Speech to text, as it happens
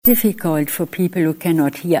Difficult for people who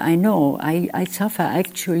cannot hear. I know. I suffer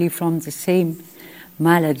actually from the same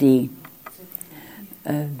malady.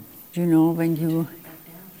 When you...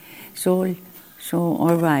 So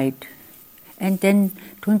all right. And then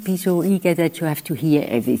don't be so eager that you have to hear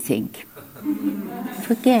everything.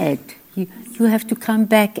 Forget. You have to come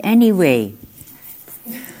back anyway.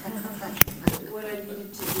 What I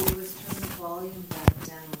needed to do was turn the volume back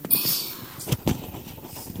down.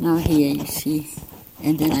 Now here you see.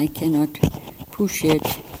 And then I cannot push it.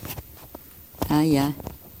 Yeah.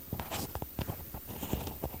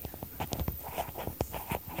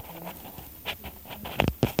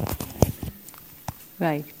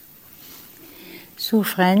 Right. So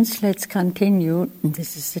friends, let's continue.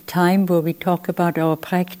 This is the time where we talk about our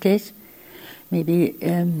practice. Maybe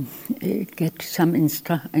get some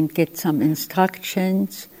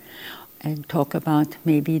instructions and talk about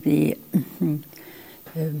maybe the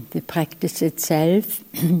practice itself.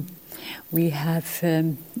 We have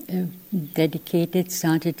started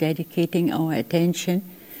dedicating our attention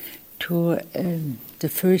to the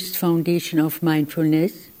first foundation of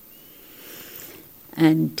mindfulness,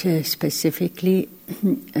 and specifically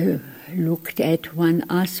looked at one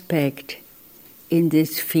aspect in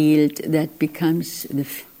this field that becomes the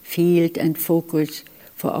field and focus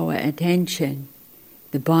for our attention,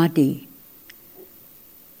 the body.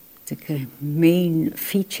 The main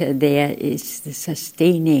feature there is the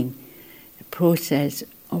sustaining process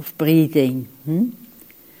of breathing.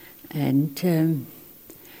 And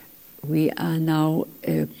we are now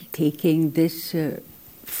taking this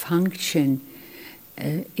function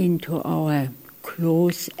into our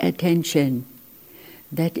close attention.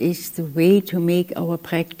 That is the way to make our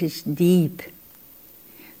practice deep.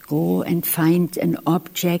 Go and find an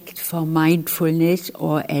object for mindfulness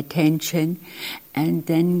or attention, and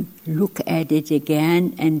then look at it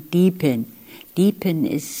again and deepen. Deepen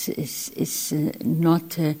is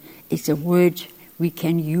a word we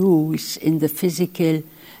can use in the physical,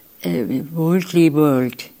 worldly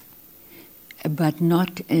world, but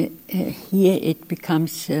not here. It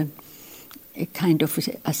becomes a kind of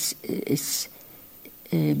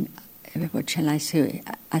what shall I say?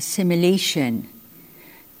 Assimilation.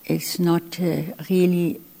 It's not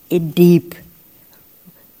really a deep,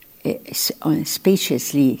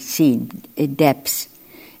 spaciously seen depths.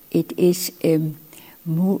 It is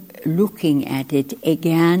looking at it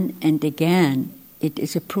again and again. It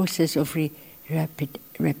is a process of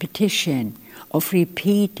repetition, of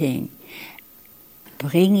repeating,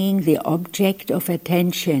 bringing the object of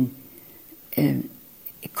attention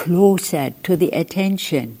closer to the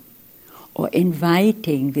attention, or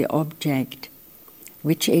inviting the object,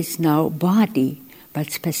 which is now body, but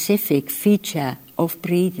specific feature of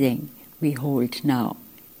breathing we hold now.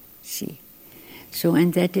 See? So,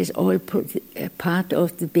 and that is all part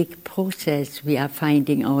of the big process we are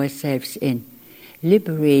finding ourselves in,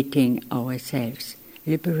 liberating ourselves,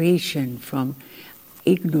 liberation from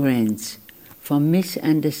ignorance, from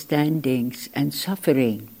misunderstandings and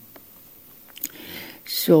suffering.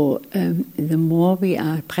 So, the more we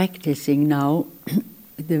are practicing now,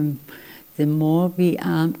 the more we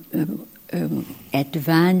are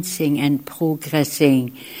advancing and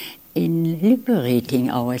progressing in liberating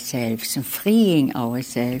ourselves and freeing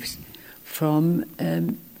ourselves from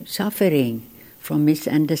suffering, from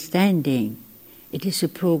misunderstanding. It is a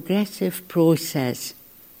progressive process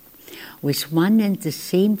with one and the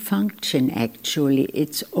same function, actually.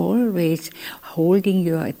 It's always holding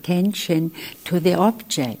your attention to the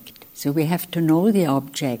object. So we have to know the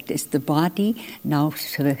object. Is the body now...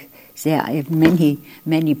 There are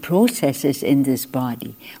many processes in this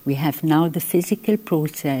body. We have now the physical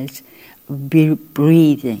process of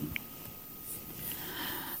breathing.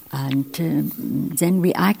 And then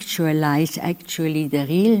we actualize the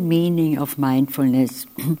real meaning of mindfulness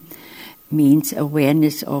means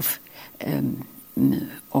awareness of the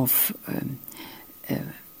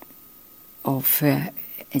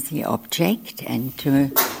object and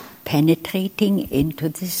penetrating into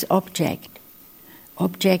this object.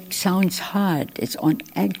 Object sounds hard. It's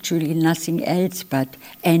actually nothing else but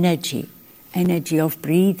energy. Energy of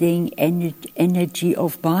breathing, energy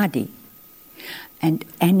of body. And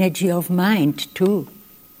energy of mind too.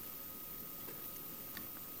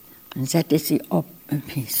 And that is the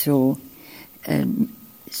so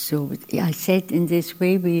I said in this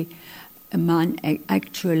way we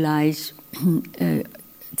actualize the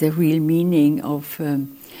real meaning of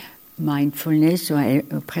mindfulness, or a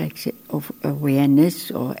practice of awareness,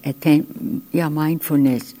 or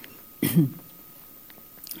mindfulness.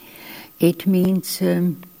 It means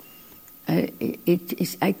it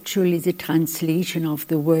is actually the translation of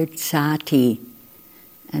the word sati,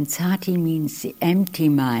 And sati means the empty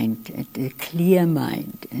mind, the clear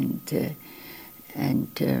mind,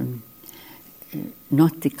 and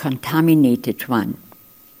not the contaminated one.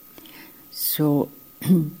 So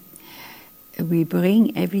we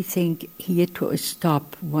bring everything here to a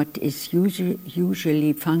stop, what is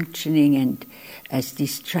usually functioning and as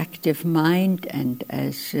destructive mind and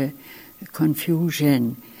as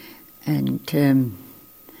confusion. And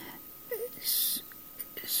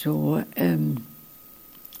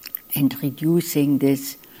and reducing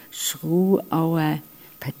this through our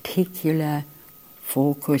particular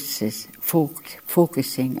focusing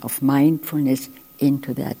of mindfulness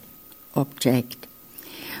into that object,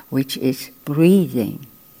 which is breathing.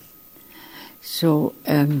 So,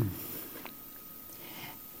 and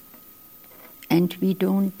we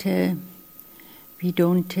don't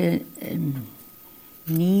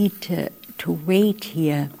need to wait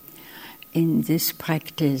here in this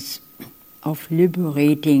practice of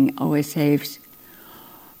liberating ourselves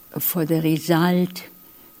for the result,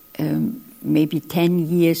 maybe 10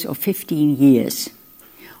 years or 15 years.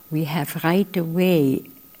 We have right away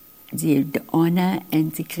the honor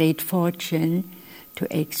and the great fortune to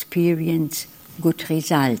experience good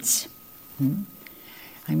results.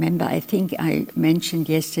 Remember, I think I mentioned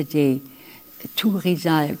yesterday,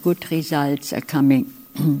 good results are coming,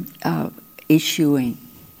 are issuing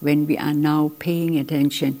when we are now paying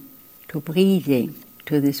attention to breathing,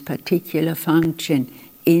 to this particular function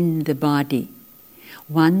in the body.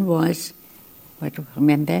 One was,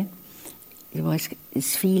 remember, it was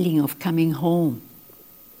this feeling of coming home,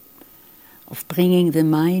 of bringing the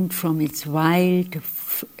mind from its wild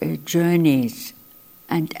journeys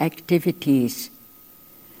and activities,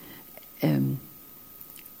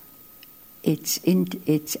 its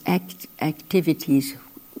activities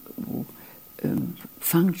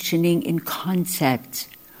functioning in concepts,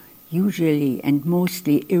 usually and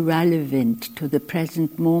mostly irrelevant to the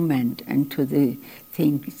present moment and to the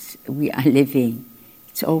things we are living.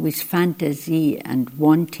 It's always fantasy and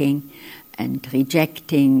wanting and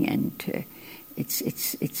rejecting, and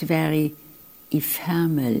it's very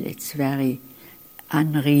ephemeral, it's very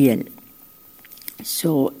unreal.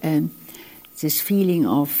 So this feeling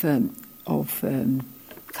of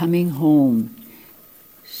coming home,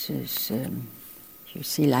 this, you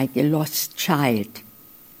see, like a lost child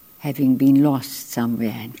having been lost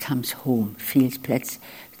somewhere and comes home, feels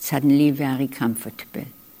suddenly very comfortable.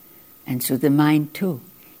 And so the mind too,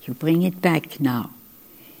 you bring it back now.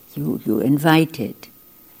 You invite it.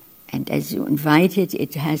 And as you invite it,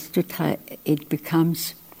 it has to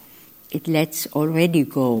it lets already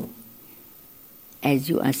go. As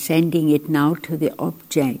you are sending it now to the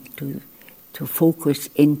object, to focus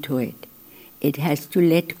into it. It has to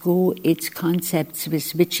let go its concepts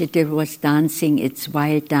with which it was dancing its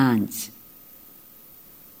wild dance.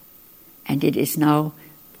 And it is now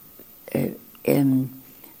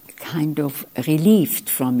kind of relieved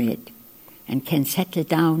from it and can settle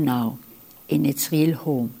down now in its real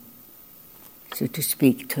home, so to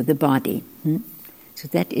speak, to the body. So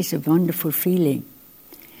that is a wonderful feeling.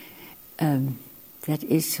 That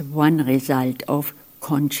is one result of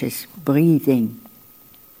conscious breathing.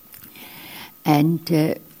 And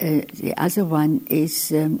the other one is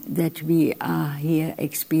that we are here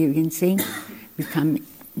experiencing, become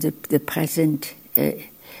the present,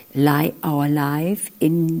 our life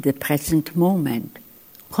in the present moment,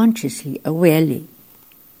 consciously, awarely.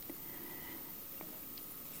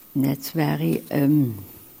 And that's very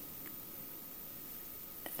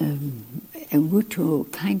good to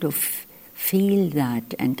kind of feel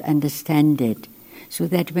that and understand it, so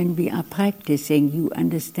that when we are practicing, you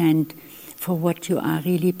understand for what you are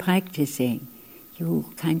really practicing.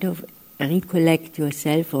 You kind of recollect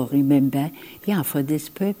yourself or remember, for this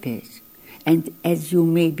purpose. And as you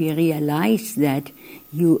maybe realize that,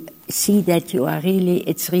 you see that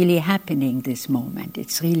it's really happening this moment.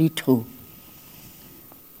 It's really true.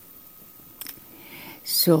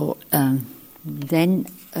 So then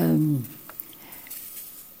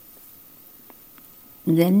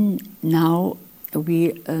now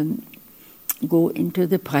we go into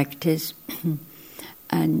the practice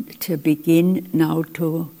and to begin now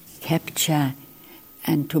to capture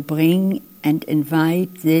and to bring and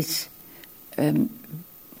invite this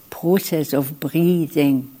process of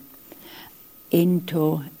breathing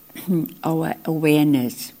into our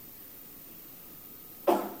awareness.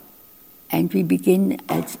 And we begin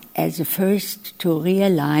as a first to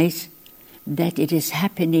realize that it is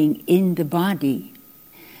happening in the body,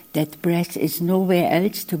 that breath is nowhere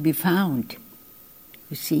else to be found.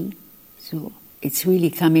 You see? So it's really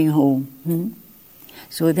coming home.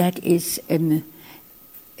 So that is a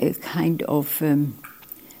kind of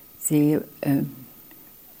the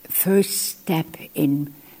first step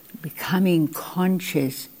in becoming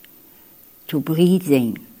conscious to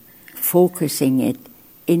breathing, focusing it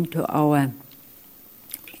into our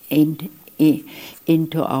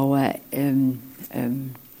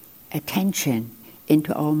attention,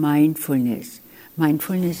 into our mindfulness.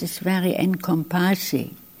 Mindfulness is very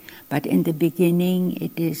encompassing, but in the beginning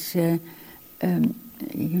it is,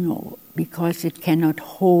 because it cannot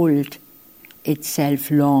hold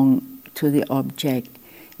itself long to the object,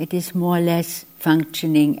 it is more or less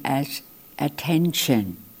functioning as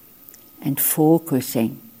attention and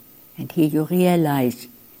focusing. And here you realize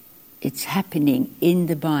it's happening in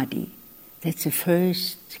the body. That's the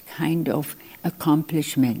first kind of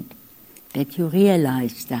accomplishment, that you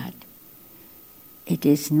realize that. It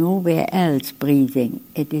is nowhere else breathing,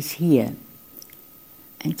 it is here.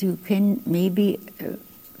 And you can maybe,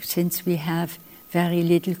 since we have very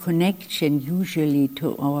little connection usually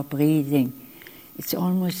to our breathing, it's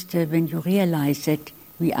almost when you realize that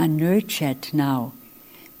we are nurtured now.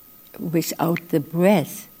 Without the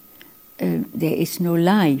breath, there is no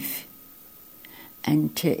life.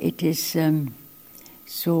 And it is,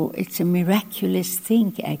 so it's a miraculous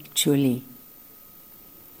thing actually.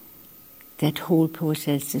 That whole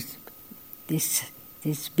process is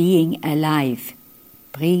this being alive.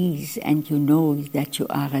 Breathe and you know that you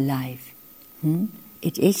are alive.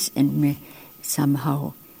 It is in me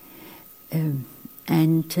somehow.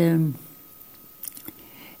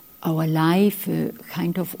 Our life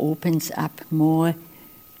kind of opens up more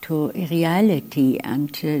to a reality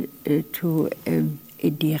and to a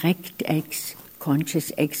direct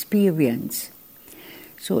conscious experience.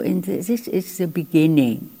 So this is the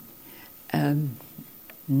beginning.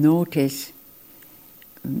 Notice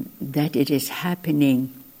that it is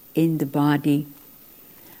happening in the body,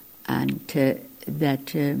 and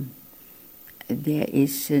that there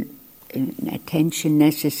is an attention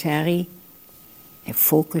necessary, a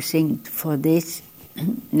focusing for this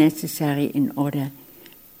necessary in order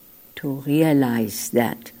to realize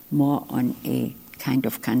that more on a kind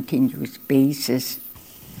of continuous basis,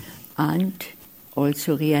 and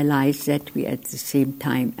also realize that we at the same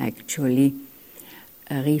time actually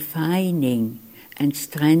refining and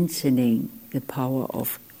strengthening the power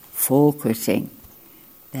of focusing.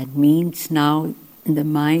 That means now the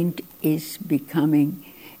mind is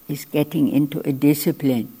getting into a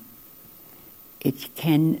discipline. It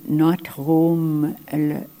cannot roam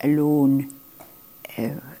alone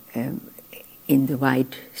in the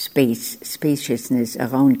wide spaciousness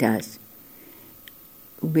around us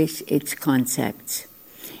with its concepts.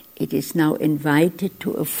 It is now invited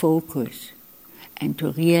to a focus and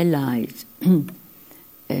to realize,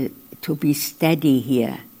 to be steady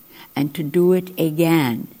here, and to do it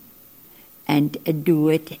again, and do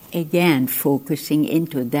it again, focusing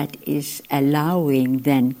into that is allowing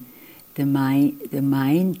then the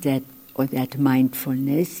mind that, or that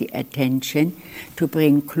mindfulness, the attention, to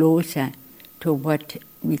bring closer to what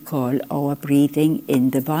we call our breathing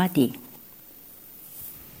in the body.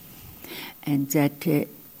 And that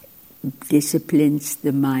disciplines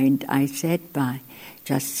the mind, I said, by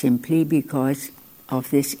just simply because of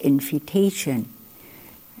this invitation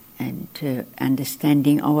and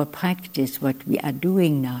understanding our practice, what we are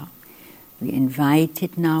doing now. We invite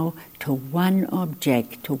it now to one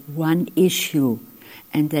object, to one issue,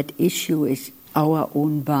 and that issue is our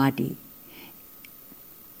own body.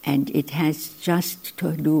 And it has just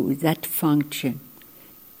to do with that function,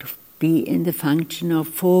 to be in the function of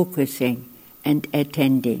focusing and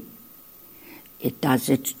attending. It does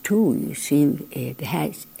it too, you see, it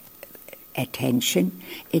has attention,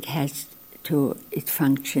 it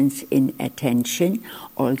functions in attention,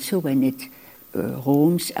 also when it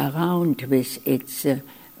roams around with its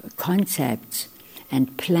concepts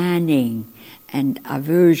and planning and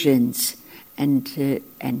aversions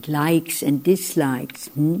and likes and dislikes,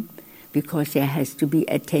 because there has to be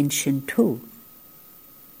attention too,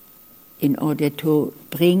 in order to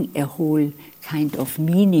bring a whole kind of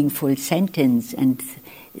meaningful sentence and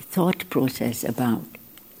thought process about.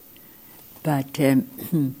 But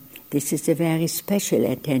this is a very special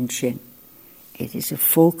attention. It is a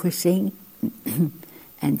focusing,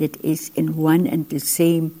 and it is in one and the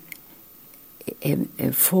same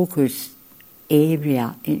focus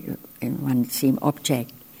area, in one same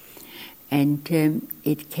object. And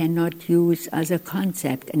it cannot use other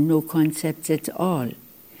concept, and no concepts at all.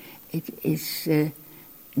 It is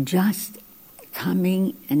just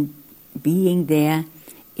coming and being there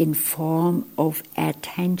in form of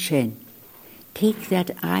attention. Take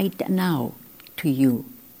that right now to you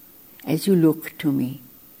as you look to me,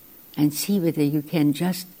 and see whether you can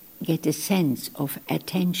just get a sense of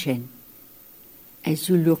attention. As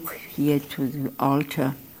you look here to the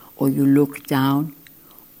altar, or you look down,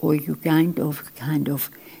 or you kind of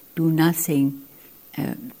do nothing,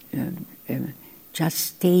 just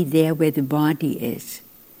stay there where the body is,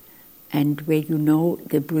 and where you know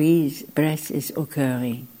the breath is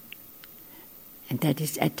occurring. And that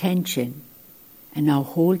is attention. And now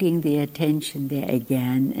holding the attention there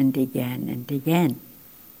again and again and again.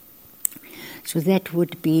 So that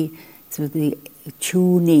would be the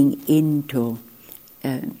tuning into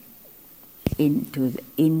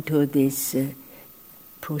this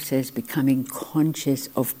process, becoming conscious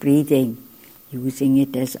of breathing, using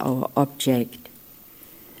it as our object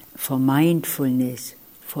for mindfulness,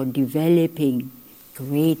 for developing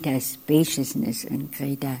greater spaciousness and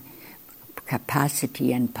greater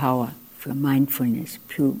capacity and power for mindfulness.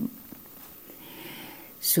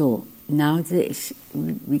 So now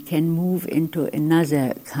we can move into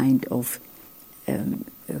another kind of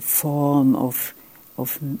form of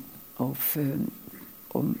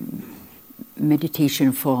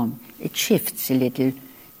meditation form. It shifts a little.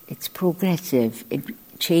 It's progressive. It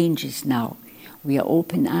changes now. We are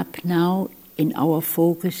open up now in our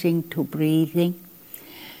focusing to breathing,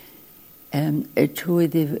 to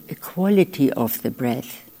the quality of the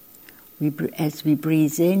breath. As we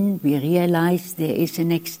breathe in, we realize there is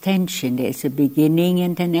an extension, there is a beginning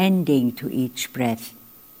and an ending to each breath.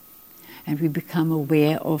 And we become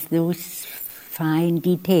aware of those fine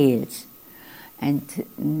details.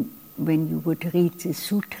 And when you would read the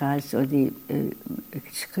sutras or the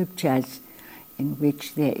scriptures in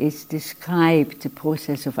which there is described the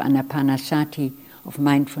process of anapanasati, of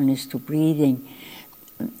mindfulness to breathing,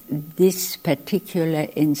 this particular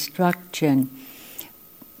instruction,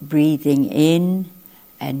 breathing in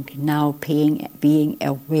and now being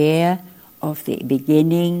aware of the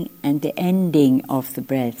beginning and the ending of the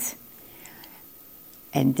breath,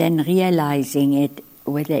 and then realizing it,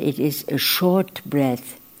 whether it is a short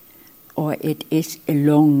breath or it is a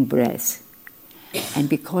long breath. And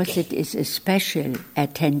because it is a special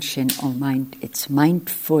attention or mind, it's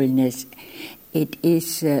mindfulness, it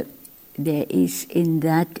is there is in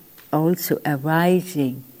that also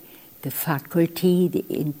arising the faculty,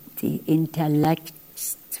 the intellect,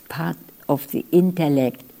 part of the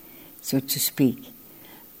intellect, so to speak.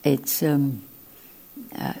 It's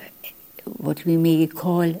what we may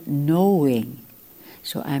call knowing.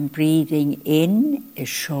 So I'm breathing in a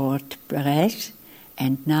short breath,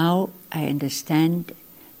 and now I understand,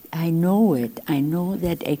 I know it, I know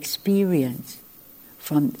that experience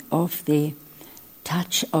of the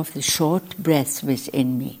touch of the short breath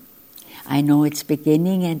within me. I know its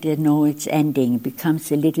beginning and I know its ending. It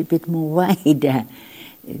becomes a little bit more wider.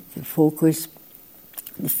 The focus,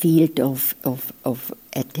 the field of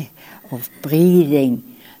breathing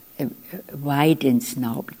widens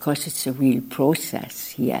now, because it's a real process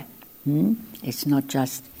here. It's not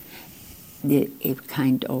just a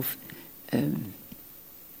kind of,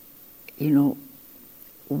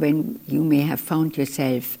 when you may have found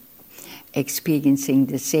yourself experiencing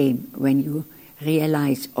the same, when you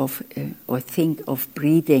realize or think of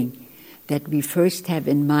breathing, that we first have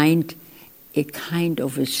in mind a kind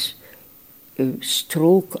of a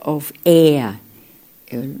stroke of air.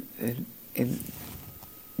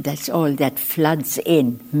 That's all that floods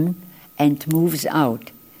in and moves out.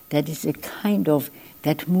 That is a kind of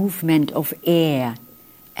that movement of air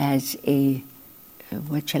as a,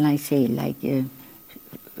 what shall I say, like a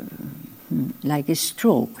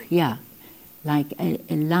stroke, yeah, like a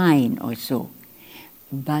line or so.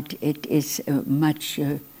 But it is much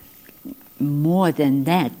more than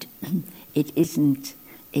that. It isn't.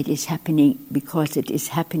 It is happening because it is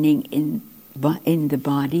happening in the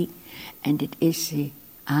body, and it is the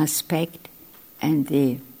aspect and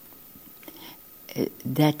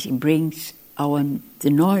that brings the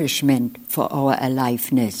nourishment for our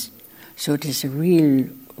aliveness. So it is a real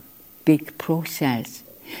big process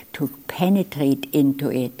to penetrate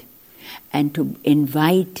into it and to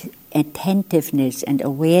invite attentiveness and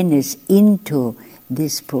awareness into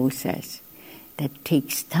this process. That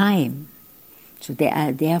takes time. So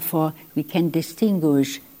therefore we can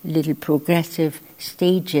distinguish little progressive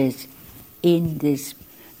stages in this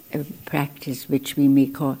practice, which we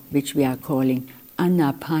are calling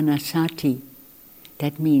anapanasati.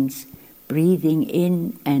 That means breathing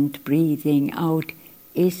in and breathing out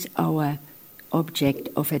is our object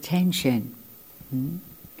of attention.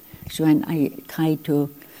 So when I try to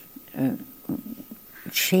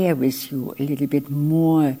share with you a little bit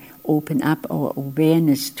more, open up our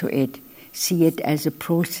awareness to it, see it as a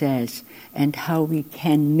process, and how we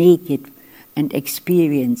can make it and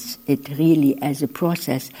experience it really as a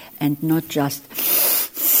process and not just,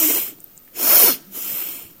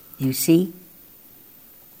 you see?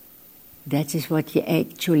 That is what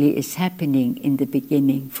actually is happening in the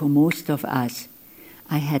beginning for most of us.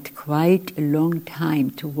 I had quite a long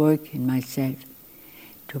time to work in myself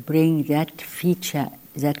to bring that feature,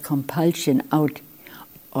 that compulsion out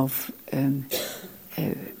of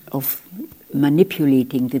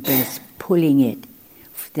manipulating the breath, pulling it.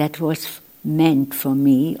 That was meant for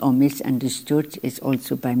me, or misunderstood, is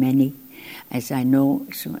also by many, as I know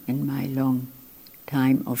so in my long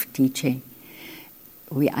time of teaching.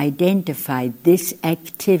 We identify this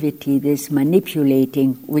activity, this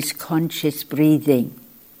manipulating, with conscious breathing,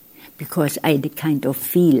 because I kind of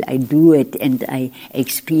feel I do it and I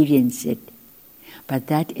experience it. But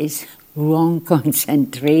that is wrong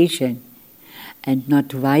concentration and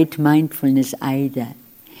not right mindfulness either.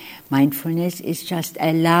 Mindfulness is just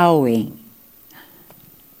allowing.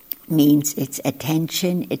 Means it's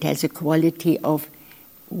attention, it has a quality of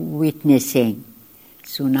witnessing.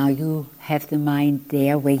 So now you have the mind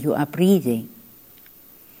there where you are breathing.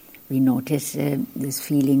 We notice this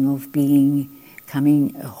feeling of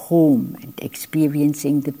coming home and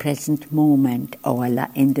experiencing the present moment,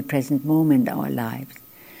 in the present moment our lives,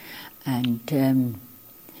 and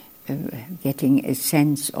getting a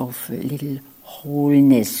sense of a little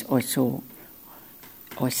wholeness or so,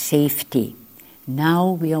 or safety. Now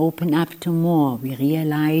we open up to more. We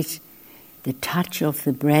realize the touch of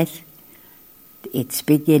the breath, its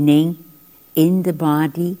beginning in the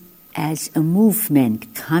body as a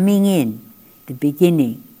movement coming in, the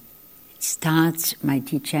beginning. It starts, my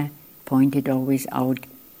teacher pointed always out,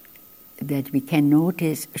 that we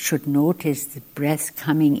should notice the breath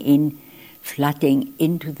coming in, flooding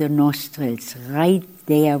into the nostrils. Right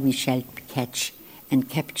there we shall catch and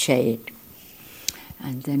capture it.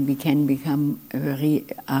 And then we can become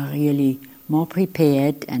really more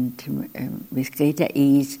prepared and with greater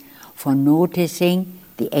ease for noticing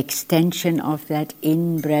the extension of that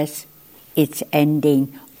in-breath, its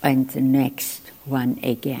ending, and the next one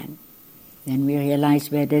again. Then we realize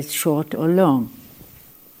whether it's short or long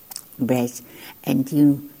breath. And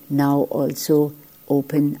you now also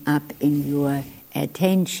open up in your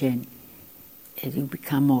attention. You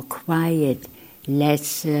become more quiet,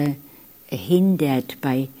 less hindered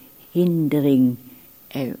by hindering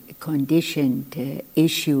conditioned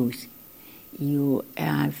issues. You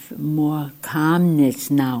have more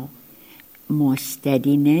calmness now, more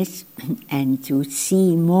steadiness, and you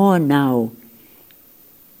see more now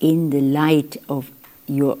in the light of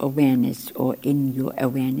your awareness, or in your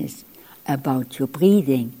awareness about your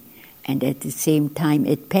breathing. And at the same time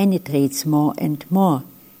it penetrates more and more,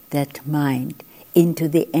 that mind, into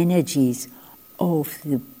the energies of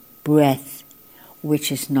the breath,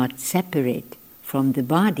 which is not separate from the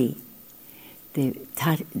body. The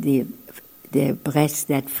breath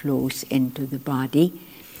that flows into the body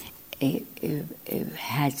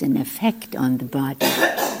has an effect on the body.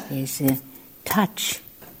 There's a touch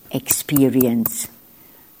experience,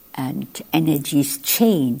 and energies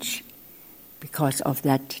change. Because of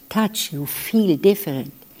that touch, you feel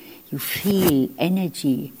different. You feel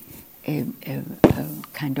energy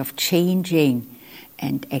kind of changing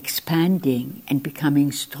and expanding and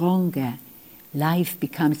becoming stronger. Life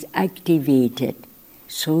becomes activated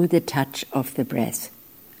through the touch of the breath.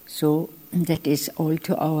 So that is all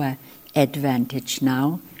to our advantage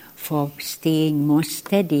now for staying more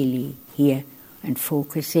steadily here and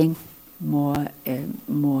focusing more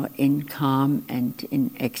in calm and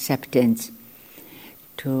in acceptance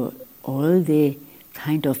to all the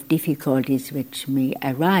kind of difficulties which may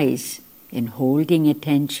arise in holding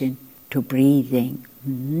attention to breathing.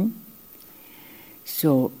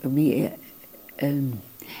 So we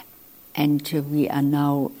are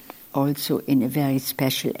now also in a very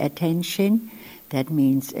special attention. That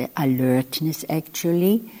means alertness,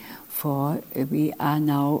 actually, for we are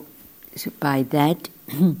now by that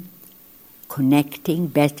connecting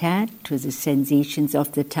better to the sensations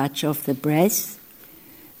of the touch of the breath,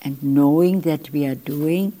 and knowing that we are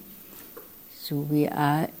doing. So we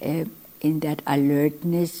are in that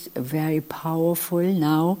alertness, very powerful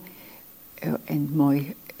now, and more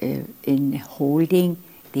in holding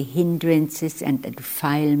the hindrances and the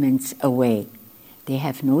defilements away. They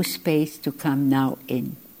have no space to come now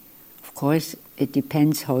in. Of course, it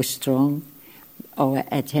depends how strong our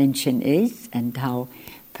attention is and how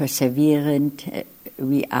perseverant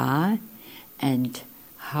we are and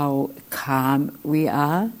how calm we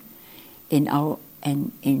are in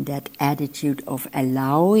that attitude of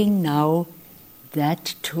allowing now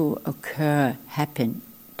that to occur, happen,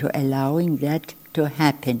 to allowing that to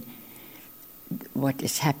happen what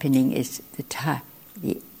is happening is the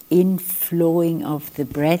inflowing of the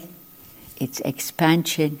breath, its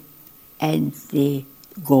expansion, and the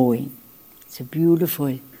going. It's a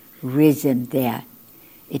beautiful rhythm there.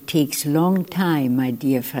 It takes long time, my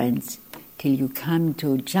dear friends, till you come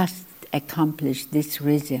to just accomplish this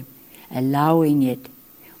rhythm, allowing it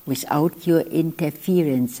without your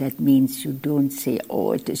interference. That means you don't say,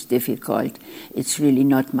 oh, it is difficult, it's really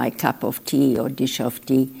not my cup of tea or dish of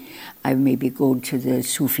tea, I maybe go to the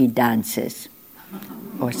Sufi dances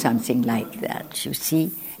or something like that, you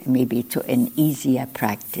see, maybe to an easier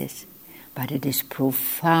practice. But it is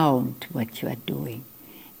profound what you are doing.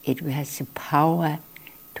 It has the power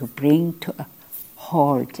to bring to a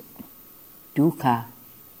halt dukkha,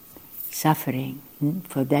 suffering.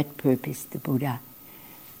 For that purpose the Buddha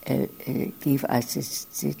gave us this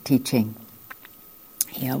teaching.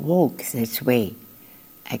 He awoke this way.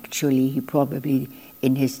 Actually, he probably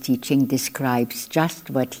in his teaching describes just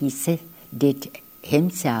what he did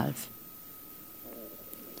himself.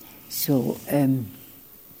 So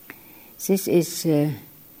this is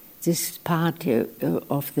this part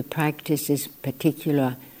of the practice, this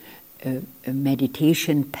particular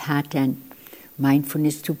meditation pattern,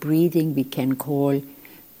 mindfulness to breathing, we can call,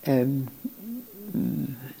 I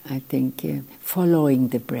think, following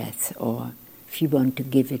the breath, or if you want to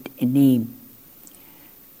give it a name,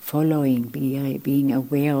 following, being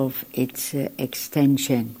aware of its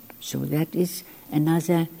extension. So that is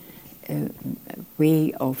another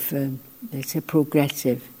way of, that's a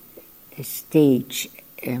progressive stage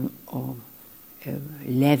or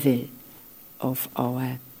level of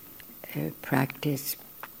our practice.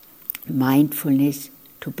 Mindfulness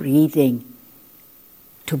to breathing,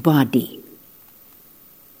 to body.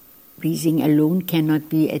 Breathing alone cannot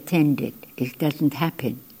be attended. It doesn't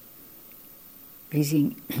happen.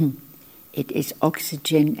 Breathing, it is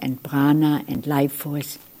oxygen and prana and life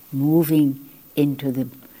force moving into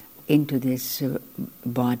this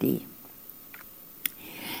body.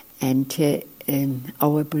 And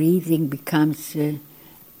our breathing becomes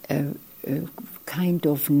kind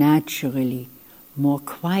of naturally more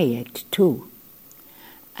quiet too.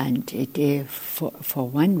 And it for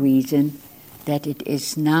one reason, that it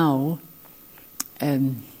is now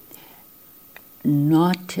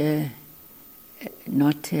not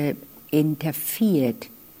interfered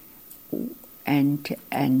and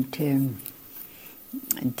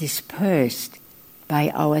dispersed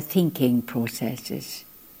by our thinking processes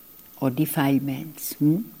or defilements,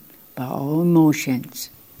 by our emotions.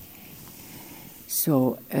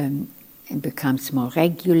 So it becomes more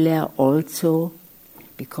regular also,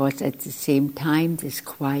 because at the same time this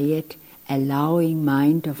quiet, allowing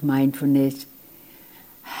mind of mindfulness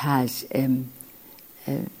has a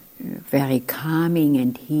very calming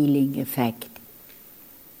and healing effect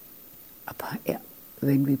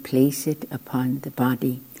when we place it upon the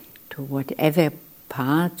body, to whatever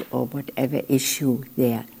part or whatever issue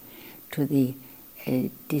there, to the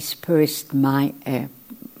dispersed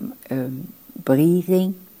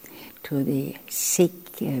breathing, to the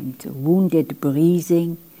sick and wounded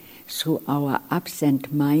breathing, through our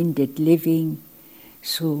absent-minded living,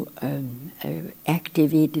 through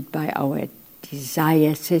activated by our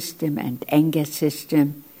desire system and anger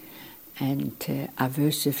system and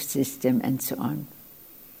aversive system and so on.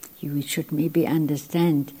 We should maybe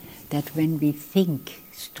understand that when we think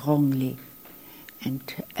strongly and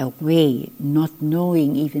away, not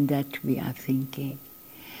knowing even that we are thinking,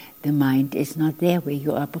 the mind is not there where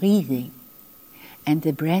you are breathing, and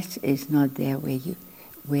the breath is not there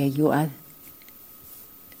where you are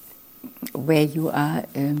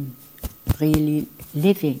really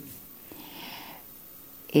living.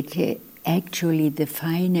 It actually, the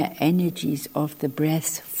finer energies of the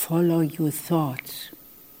breath follow your thoughts.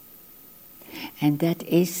 And that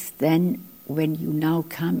is then when you now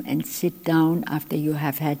come and sit down after you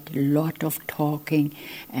have had a lot of talking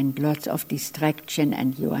and lots of distraction,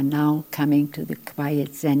 and you are now coming to the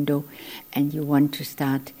quiet zendo, and you want to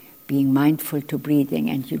start being mindful to breathing,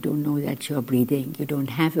 and you don't know that you're breathing. You don't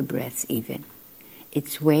have a breath even.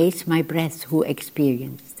 It's where's my breath? Who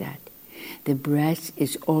experienced that? The breath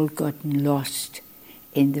is all gotten lost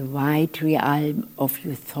in the wide realm of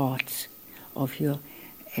your thoughts, of your,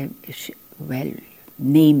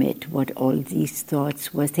 name it, what all these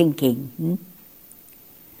thoughts were thinking.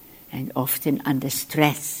 And often under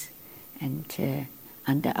stress and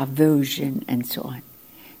under aversion and so on.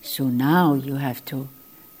 So now you have to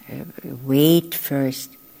wait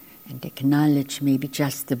first and acknowledge maybe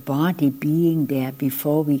just the body being there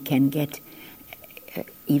before we can get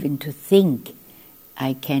even to think.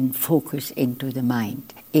 I can focus into the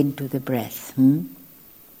mind, into the breath.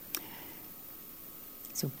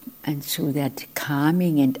 And so that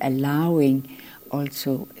calming and allowing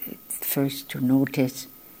also first to notice,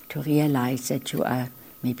 to realize that you are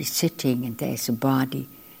maybe sitting and there is a body,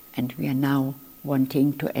 and we are now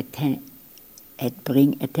wanting to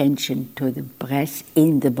bring attention to the breath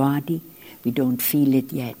in the body. We don't feel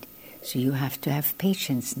it yet. So you have to have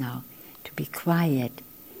patience now, to be quiet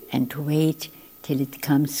and to wait till it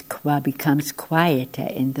becomes quieter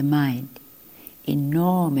in the mind.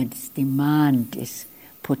 Enormous demand is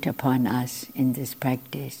put upon us in this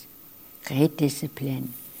practice. Great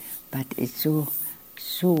discipline, but it's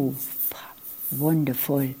so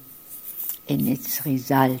wonderful in its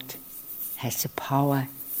result, has the power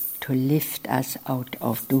to lift us out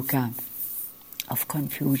of dukkha, of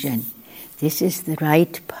confusion. This is the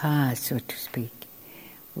right path, so to speak,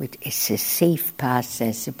 which is a safe path,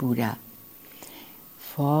 says the Buddha,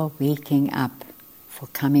 for waking up, for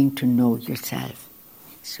coming to know yourself.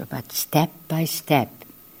 So, but step by step,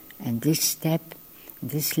 and this step,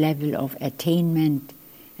 this level of attainment,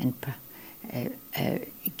 and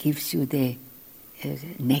gives you the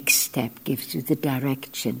next step, gives you the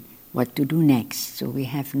direction, what to do next. So we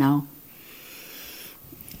have now,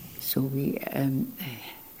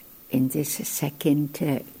 in this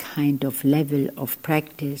second kind of level of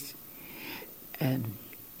practice,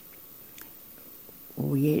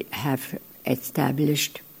 we have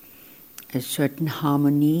established a certain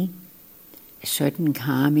harmony, a certain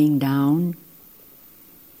calming down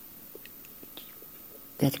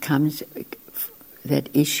that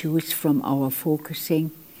issues from our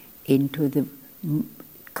focusing into the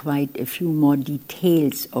quite a few more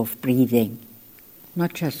details of breathing,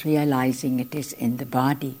 not just realizing it is in the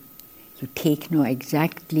body. You take now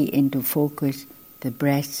exactly into focus the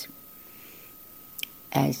breath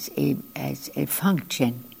as a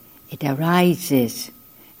function. It arises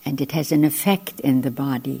and it has an effect in the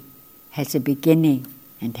body, has a beginning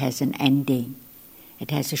and has an ending.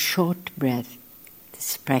 It has a short breath,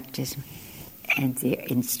 this practice, and the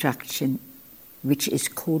instruction which is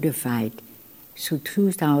codified. So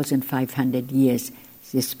 2,500 years,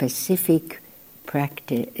 the specific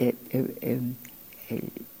practice,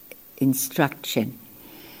 instruction,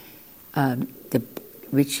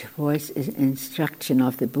 which was an instruction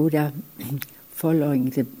of the Buddha, following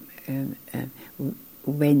the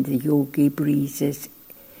when the yogi breathes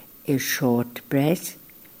a short breath,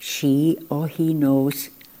 she or he knows,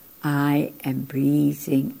 I am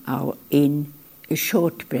breathing out in a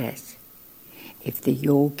short breath. If the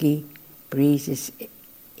yogi breathes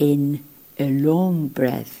in a long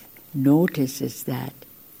breath, notices that,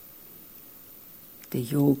 the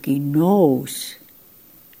yogi knows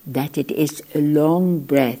that it is a long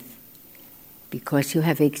breath, because you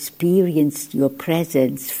have experienced your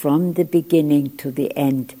presence from the beginning to the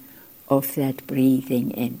end of that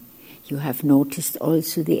breathing in. You have noticed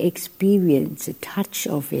also the experience, the touch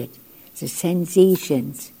of it, the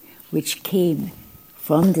sensations which came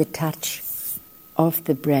from the touch of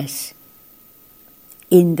the breath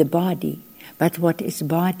in the body. But what is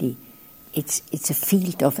body? It's a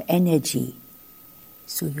field of energy.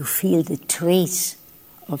 So you feel the trace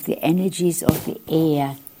of the energies of the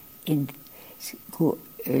air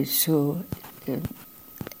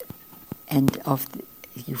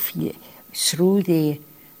you feel through the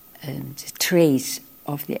trace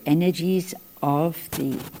of the energies of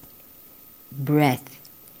the breath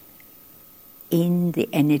in the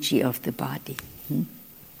energy of the body.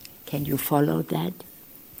 Can you follow that?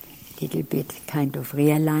 A little bit, kind of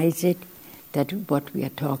realize it, that what we are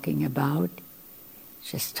talking about.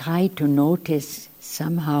 Just try to notice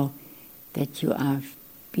somehow that you are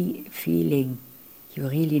feeling, you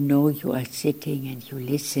really know you are sitting and you're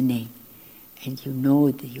listening, and you know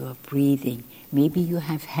that you are breathing. Maybe you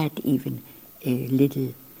have had even a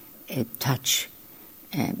little touch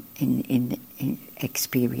in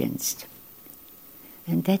experienced.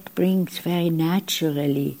 And that brings very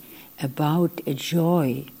naturally about a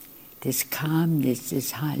joy, this calmness,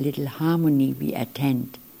 this little harmony we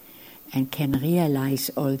attend, and can realize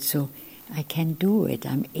also, I can do it,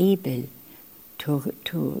 I'm able to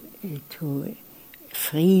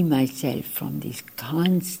free myself from this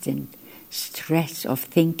constant stress of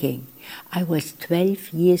thinking. I was 12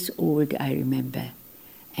 years old, I remember,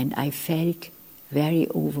 and I felt very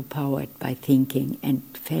overpowered by thinking and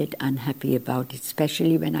felt unhappy about it,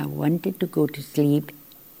 especially when I wanted to go to sleep.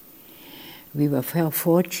 We were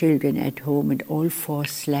four children at home, and all four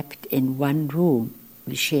slept in one room.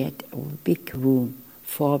 We shared a big room,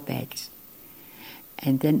 4 beds.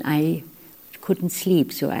 And then I couldn't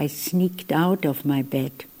sleep, so I sneaked out of my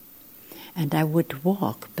bed, and I would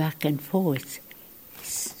walk back and forth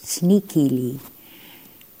sneakily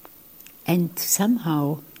And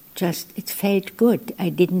somehow just it felt good. I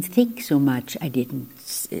didn't think so much. I didn't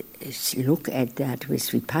look at that with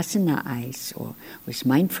Vipassana eyes or with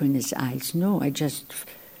mindfulness eyes. No, I just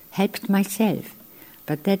helped myself.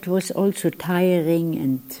 But that was also tiring,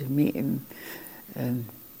 and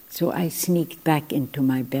so I sneaked back into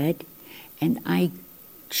my bed, and I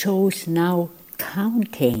chose now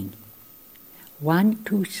counting 1,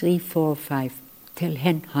 2, 3, 4, 5 till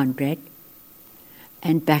 100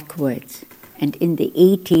 and backwards. And in the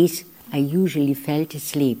 80s, I usually fell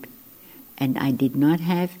asleep, and I did not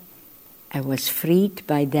have. I was freed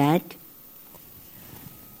by that,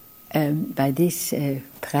 by this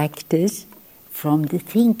practice, from the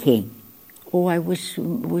thinking. Or I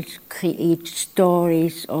would create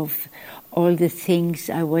stories of all the things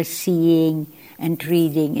I was seeing and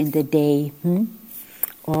reading in the day.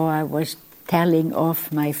 Or I was telling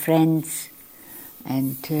off my friends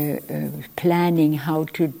and planning how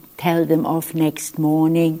to tell them off next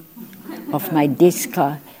morning, of my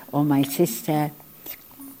disca or my sister.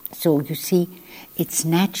 So you see, it's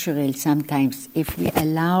natural sometimes if we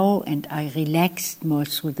allow, and I relaxed more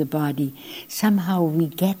through the body, somehow we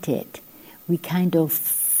get it. We kind of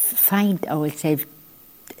find ourselves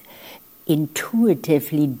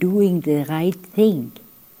intuitively doing the right thing.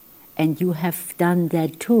 And you have done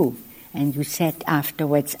that too. And you said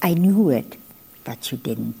afterwards, I knew it, but you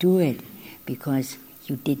didn't do it because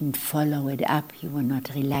you didn't follow it up. You were not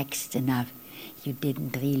relaxed enough. You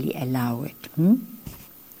didn't really allow it.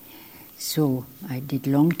 So I did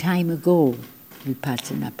long time ago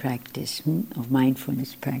Vipassana practice, of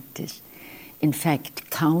mindfulness practice. In fact,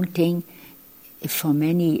 counting for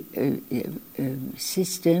many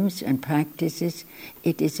systems and practices,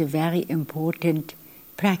 it is a very important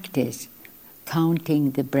practice,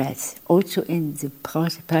 counting the breath. Also in the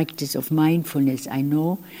practice of mindfulness,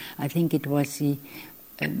 I think it was the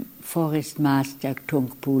forest master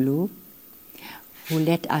Tungpulu who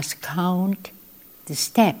let us count the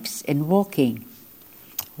steps in walking.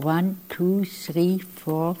 1, 2, 3,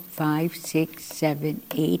 4, 5, 6, 7,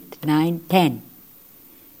 8, 9, 10.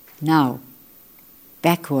 Now,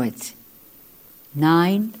 backwards.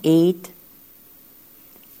 9, 8,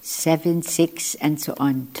 7, 6, and so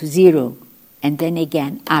on, to 0. And then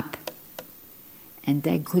again, up. And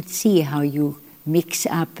I could see how you mix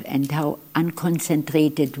up and how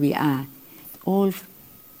unconcentrated we are. All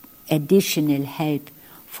additional help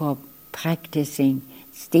for practicing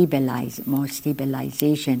more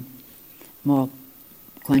stabilization, more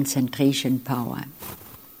concentration power.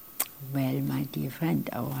 Well, my dear friend,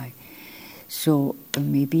 so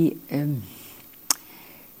maybe,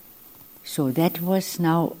 so that was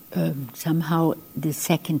now somehow the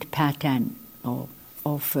second pattern of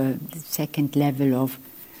the second level of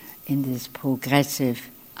in this progressive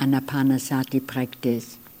Anapanasati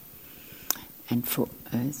practice. And so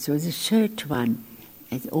the third one,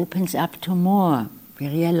 it opens up to more. We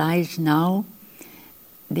realize now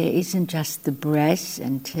there isn't just the breath,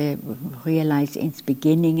 and realize its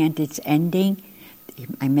beginning and its ending.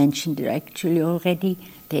 I mentioned it actually already.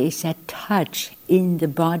 There is a touch in the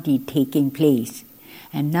body taking place.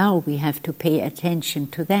 And now we have to pay attention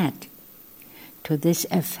to that, to this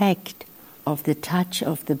effect of the touch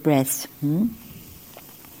of the breath.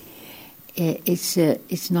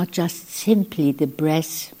 It's not just simply the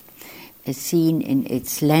breath seen in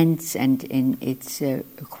its length and in its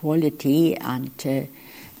quality, and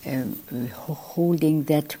holding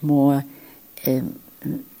that more,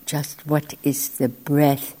 just what is the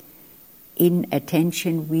breath. In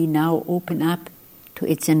attention, we now open up to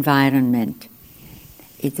its environment.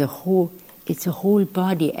 It's a whole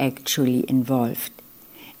body actually involved.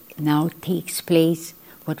 Now takes place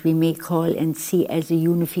what we may call and see as a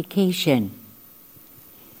unification.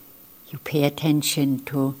 You pay attention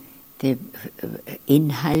to the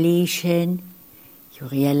inhalation, you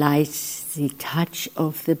realize the touch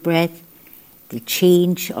of the breath, the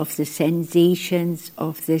change of the sensations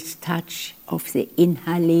of this touch of the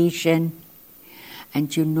inhalation,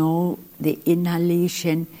 and you know the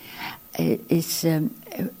inhalation is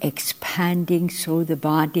expanding through the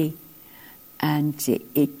body, and the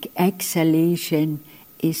exhalation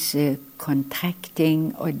is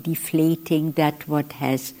contracting or deflating that what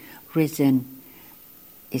has risen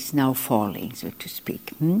is now falling, so to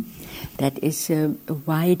speak. That is a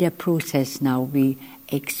wider process now. We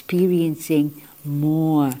experiencing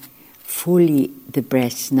more fully the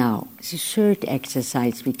breath now. It's a third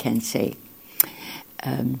exercise, we can say.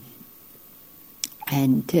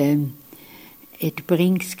 It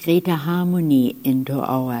brings greater harmony into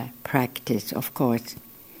our practice, of course.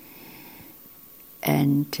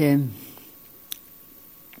 And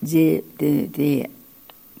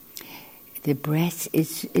The breath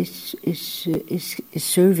is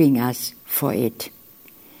serving us for it.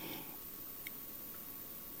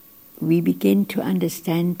 We begin to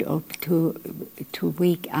understand or to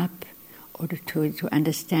wake up or to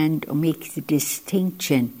understand or make the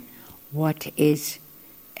distinction what is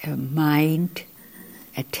mind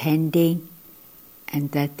attending,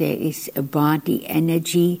 and that there is a body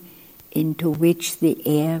energy into which the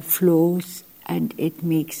air flows and it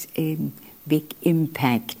makes a big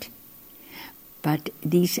impact. But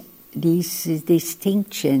these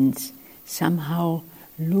distinctions somehow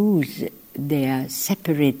lose their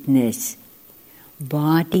separateness.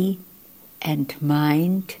 Body and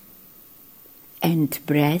mind and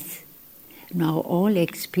breath, now all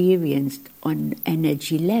experienced on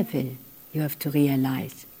energy level, you have to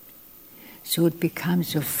realize. So it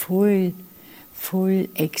becomes a full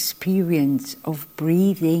experience of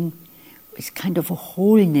breathing with kind of a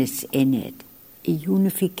wholeness in it, a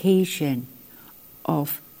unification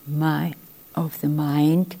of the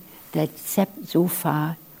mind that so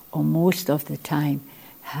far or most of the time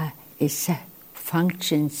is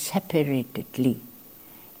functions separately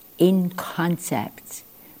in concepts,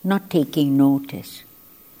 not taking notice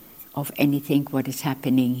of anything what is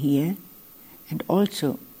happening here, and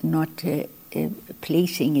also not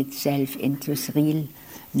placing itself into its real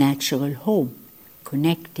natural home,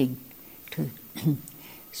 connecting to.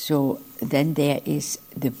 So then there is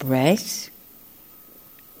the breath,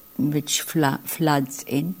 which floods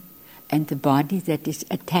in, and the body that is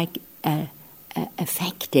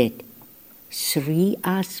affected. Three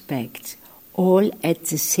aspects, all at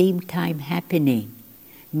the same time happening,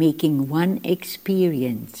 making one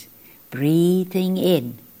experience, breathing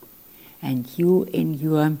in, and you in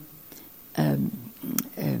your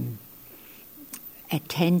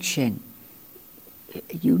attention,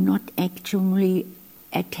 you're not actually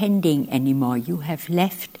attending anymore. You have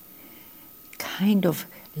left, kind of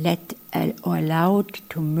or allowed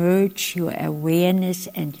to merge your awareness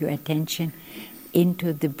and your attention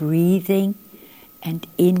into the breathing and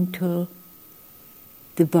into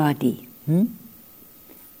the body.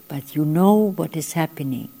 But you know what is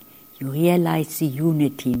happening. You realize the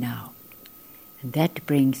unity now. And that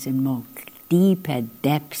brings a more deeper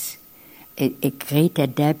depths, a greater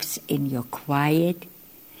depths in your quiet,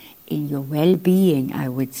 in your well-being, I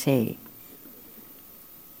would say.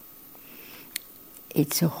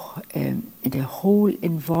 It's the whole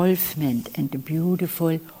involvement and the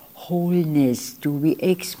beautiful wholeness do we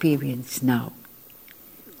experience now.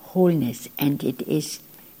 Wholeness, and it is,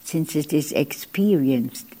 since it is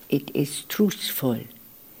experienced, it is truthful.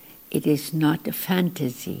 It is not a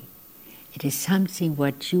fantasy. It is something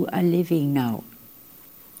what you are living now.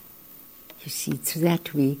 You see, so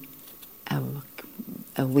that we are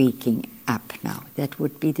waking up now. That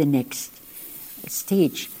would be the next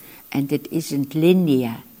stage. And it isn't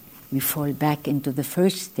linear. We fall back into the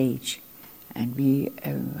first stage and we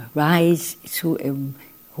rise through a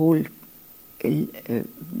whole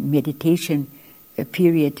meditation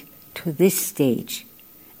period to this stage,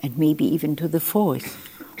 and maybe even to the fourth,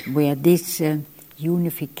 where this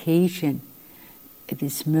unification,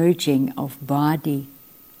 this merging of body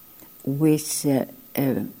with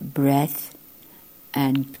breath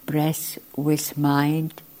and breath with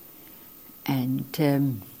mind, and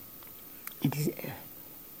it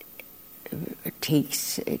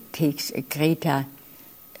takes a greater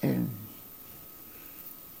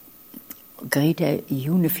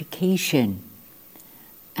unification,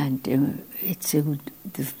 and it's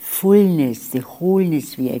the fullness, the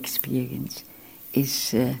wholeness we experience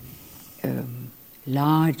is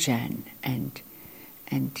larger and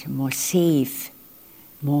more safe,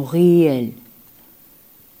 more real,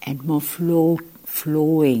 and more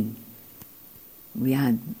flowing. We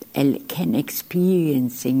can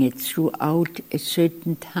experiencing it throughout a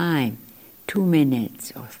certain time, 2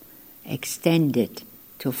 minutes, or extended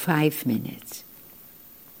to 5 minutes,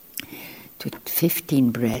 to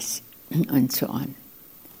 15 breaths, and so on.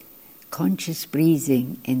 Conscious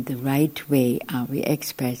breathing in the right way are we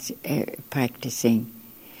practicing,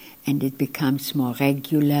 and it becomes more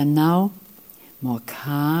regular now, more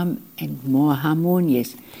calm and more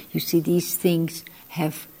harmonious. You see, these things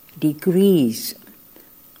have degrees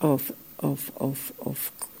of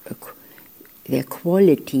their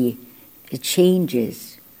quality. It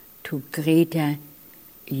changes to greater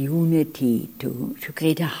unity, to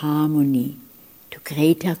greater harmony, to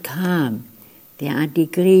greater calm. There are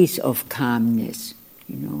degrees of calmness,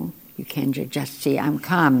 you can just say, I'm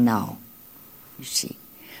calm now, you see.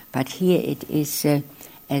 But here it is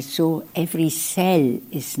as though every cell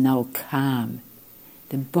is now calm.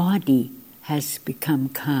 The body has become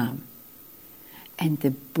calm. And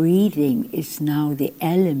the breathing is now the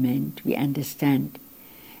element we understand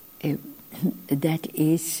that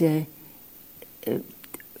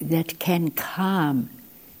can calm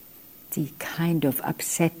the kind of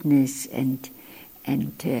upsetness and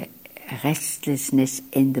restlessness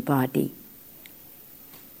in the body.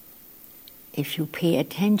 If you pay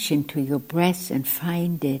attention to your breath and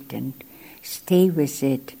find it and stay with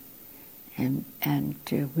it and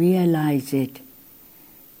realize it,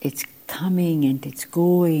 it's coming and it's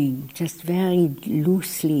going just very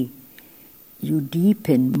loosely, you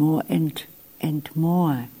deepen more and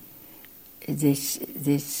more this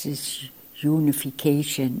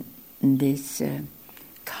unification, this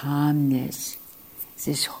calmness,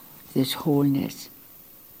 this wholeness.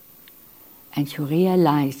 And you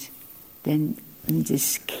realize then the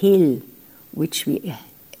skill which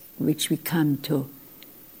we come to,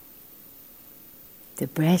 the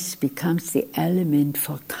breath becomes the element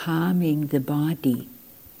for calming the body.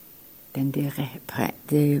 Then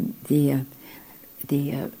the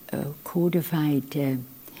codified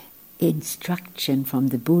instruction from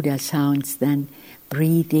the Buddha sounds then: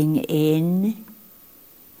 breathing in,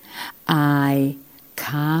 I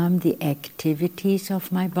calm the activities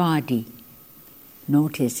of my body.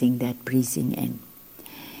 Noticing that breathing in.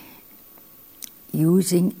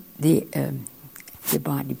 Using the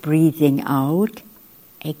body. Breathing out,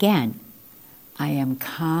 again, I am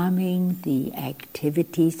calming the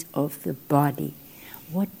activities of the body.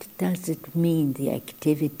 What does it mean, the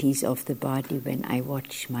activities of the body, when I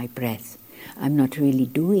watch my breath? I'm not really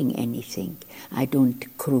doing anything. I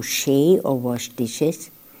don't crochet or wash dishes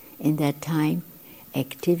in that time.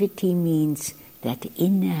 Activity means that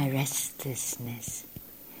inner restlessness,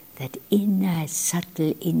 that inner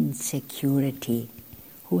subtle insecurity.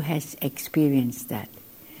 Who has experienced that?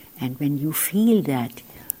 And when you feel that,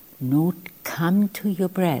 come to your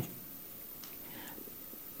breath.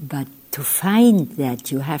 But to find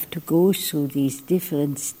that, you have to go through these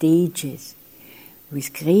different stages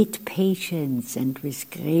with great patience and with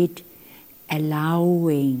great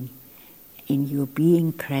allowing in your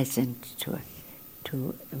being present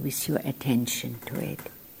with your attention to it.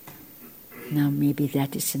 Now maybe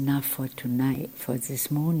that is enough for tonight, for this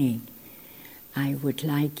morning. I would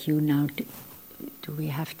like you now to... Do we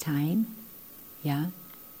have time? Yeah?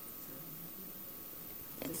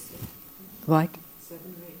 What? 7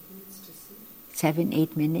 or 8 minutes to sit. 7,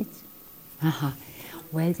 8 minutes?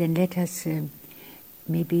 Well, then let us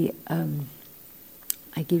maybe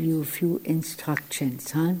I give you a few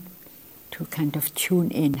instructions, to kind of tune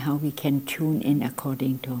in, how we can tune in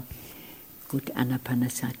according to good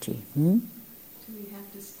Anapanasati. Do we have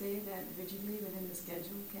to stay that rigidly within the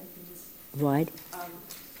schedule? Can't we just... What?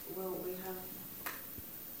 Will we have...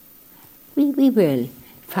 We will.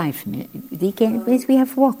 5 minutes. We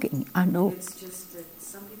have walking. No. It's just that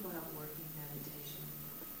some people have working meditation.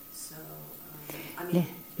 So,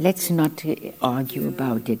 Let's not argue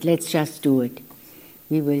about it. Let's just do it.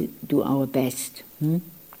 We will do our best.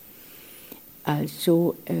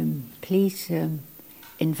 So please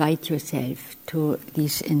invite yourself to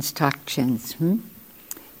these instructions,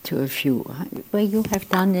 to a few. Where you have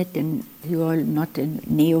done it and you are not a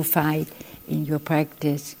neophyte in your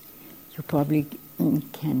practice, you probably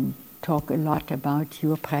can talk a lot about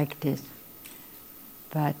your practice.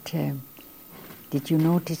 But did you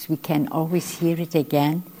notice we can always hear it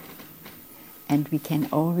again? And we can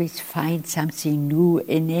always find something new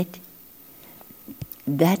in it?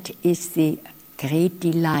 That is the great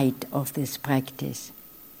delight of this practice.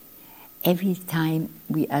 Every time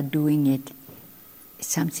we are doing it,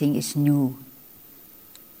 something is new.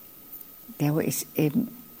 There is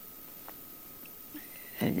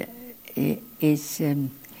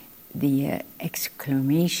the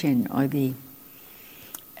exclamation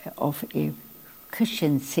of a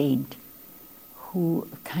Christian saint who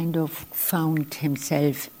kind of found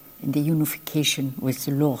himself in the unification with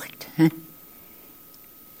the Lord,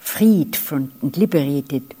 freed from and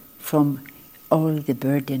liberated from all the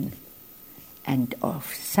burden and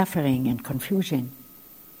of suffering and confusion.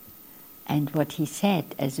 And what he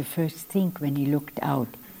said as the first thing when he looked out,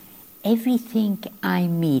 everything I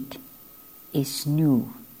meet is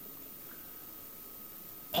new.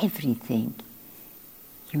 Everything,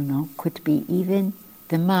 could be even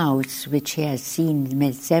the mouse which he has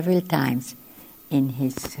seen several times in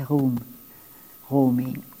his room,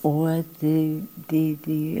 roaming, or the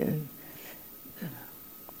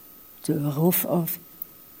roof of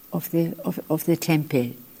the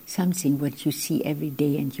temple, something what you see every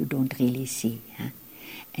day and you don't really see.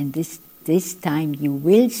 And this time you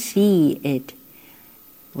will see it.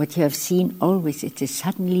 What you have seen always, it is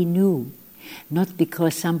suddenly new. Not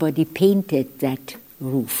because somebody painted that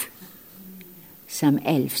roof, some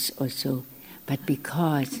elves or so, but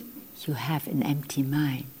because you have an empty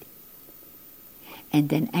mind. And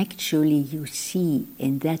then actually you see,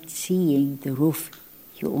 in that seeing the roof,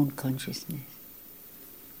 your own consciousness.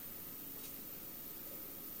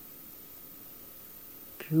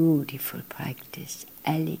 Beautiful practice,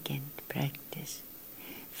 elegant practice,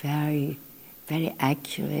 very, very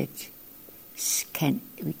accurate.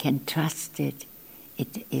 We can trust it.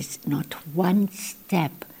 It is not one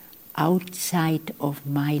step outside of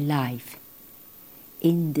my life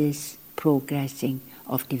in this progressing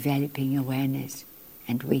of developing awareness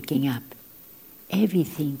and waking up.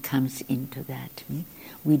 Everything comes into that.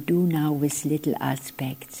 We do now with little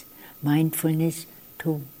aspects. Mindfulness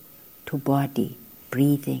to body,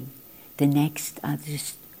 breathing. The next are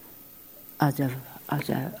just other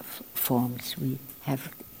forms. We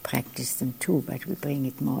have practiced them too, but we bring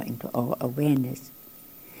it more into our awareness.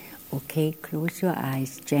 Okay, close your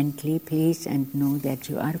eyes gently, please, and know that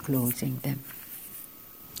you are closing them.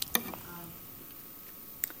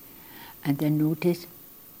 And then notice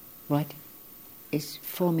what is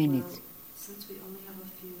 4 minutes. Well, since we only have a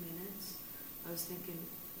few minutes, I was thinking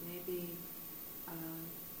maybe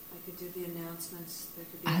I could do the announcements. There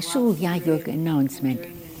could be So, yeah, your announcement.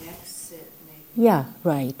 During your next sit, maybe. Yeah,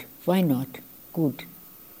 right. Why not? Good.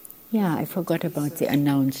 Yeah, I forgot about the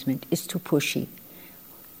announcement. It's too pushy.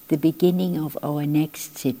 The beginning of our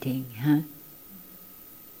next sitting, huh?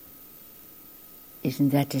 Isn't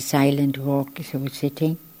that a silent walk, so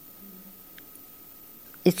sitting?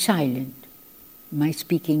 It's silent. My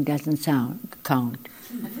speaking doesn't count.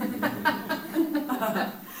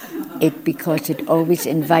 Because it always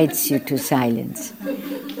invites you to silence.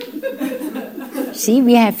 See,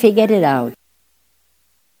 we have figured it out.